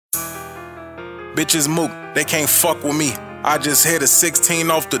Bitches mook, they can't fuck with me. I just hit a 16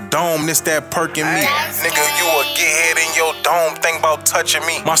 off the dome, this that perking me. Nigga, you a get head in your dome, think about touching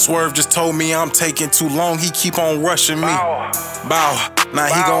me. My swerve just told me I'm taking too long, he keep on rushing me. Bow, now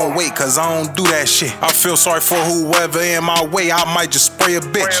he gon' wait cause I don't do that shit. I feel sorry for whoever in my way, I might just spray a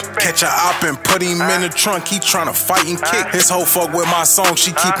bitch. Catch a op and put him in the trunk, he tryna fight and kick. His hoe fuck with my song,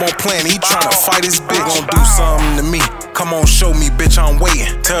 she keep on playing, he tryna fight his bitch. Gon' do something to me, come on show me bitch I'm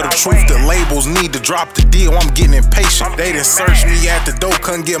waiting. Tell the truth, the labels need to drop the deal, I'm getting impatient. They done searched me at the door,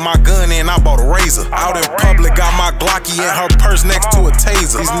 couldn't get my gun in, I bought a razor. Out in public, got my Glocky in her purse next to a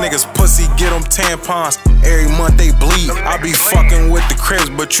taser. These niggas pussy, get them tampons, every month they bleed. I be fucking with the cribs,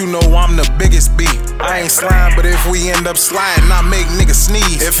 but you know I'm the biggest beat. I ain't slime, but if we end up sliding, I make niggas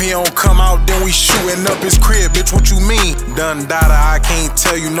sneeze. If he don't come out, then we shooting up his crib, bitch, what you mean? Done data, I can't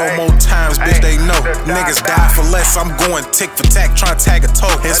tell you no more times, bitch, they know. Niggas die for less, I'm going tick for tack, trying to tag a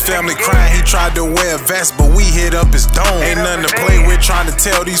toe. His family crying, he tried to wear a vest, but we hit up his dome. Ain't nothing to play with, trying to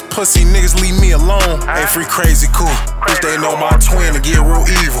tell these pussy niggas leave me alone. Hey, free crazy cool, bitch, they know my twin to get real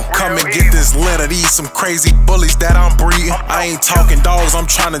evil. Come and get this letter, these some crazy bullies that I'm breeding. I ain't talking dogs, I'm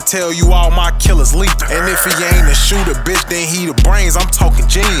trying to tell you all my killers lethal. And if he ain't a shooter, bitch, then he the brains, I'm talking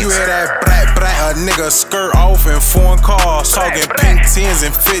genius. You hear that brat brat, a nigga skirt off in foreign cars. Talking pink 10s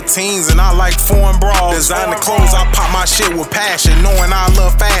and 15s, and I like foreign bras. Designer clothes, I pop my shit with passion, knowing I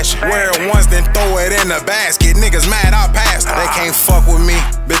love fashion. Wear it once, then throw it in the basket, niggas mad I passed it. They can't fuck with me,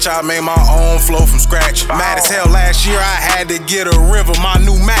 bitch, I made my own flow from scratch. Mad as hell last year, I had to get a river, my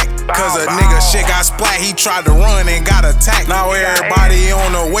new Mac. Cause a nigga shit got splat, he tried to run and got attacked. Now everybody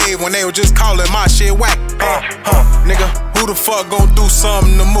on the wave when they were just calling my shit whack. Nigga, who the fuck gon' do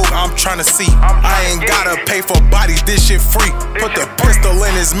something to move? I'm tryna see. I ain't gotta pay for bodies, this shit free. Put the pistol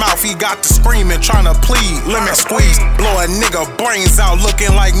in his mouth, he got to screaming, tryna plead. Lemon squeeze, blow a nigga brains out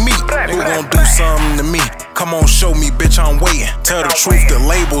looking like meat. Who gon' do something to me? Come on, show me, bitch, I'm waiting. Tell the truth, the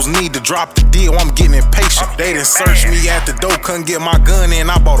labels need to drop the deal, I'm getting impatient. They done searched me at the door, couldn't get my gun in,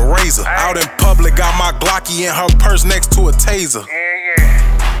 I bought a razor. Out in public, got my Glocky in her purse next to a taser.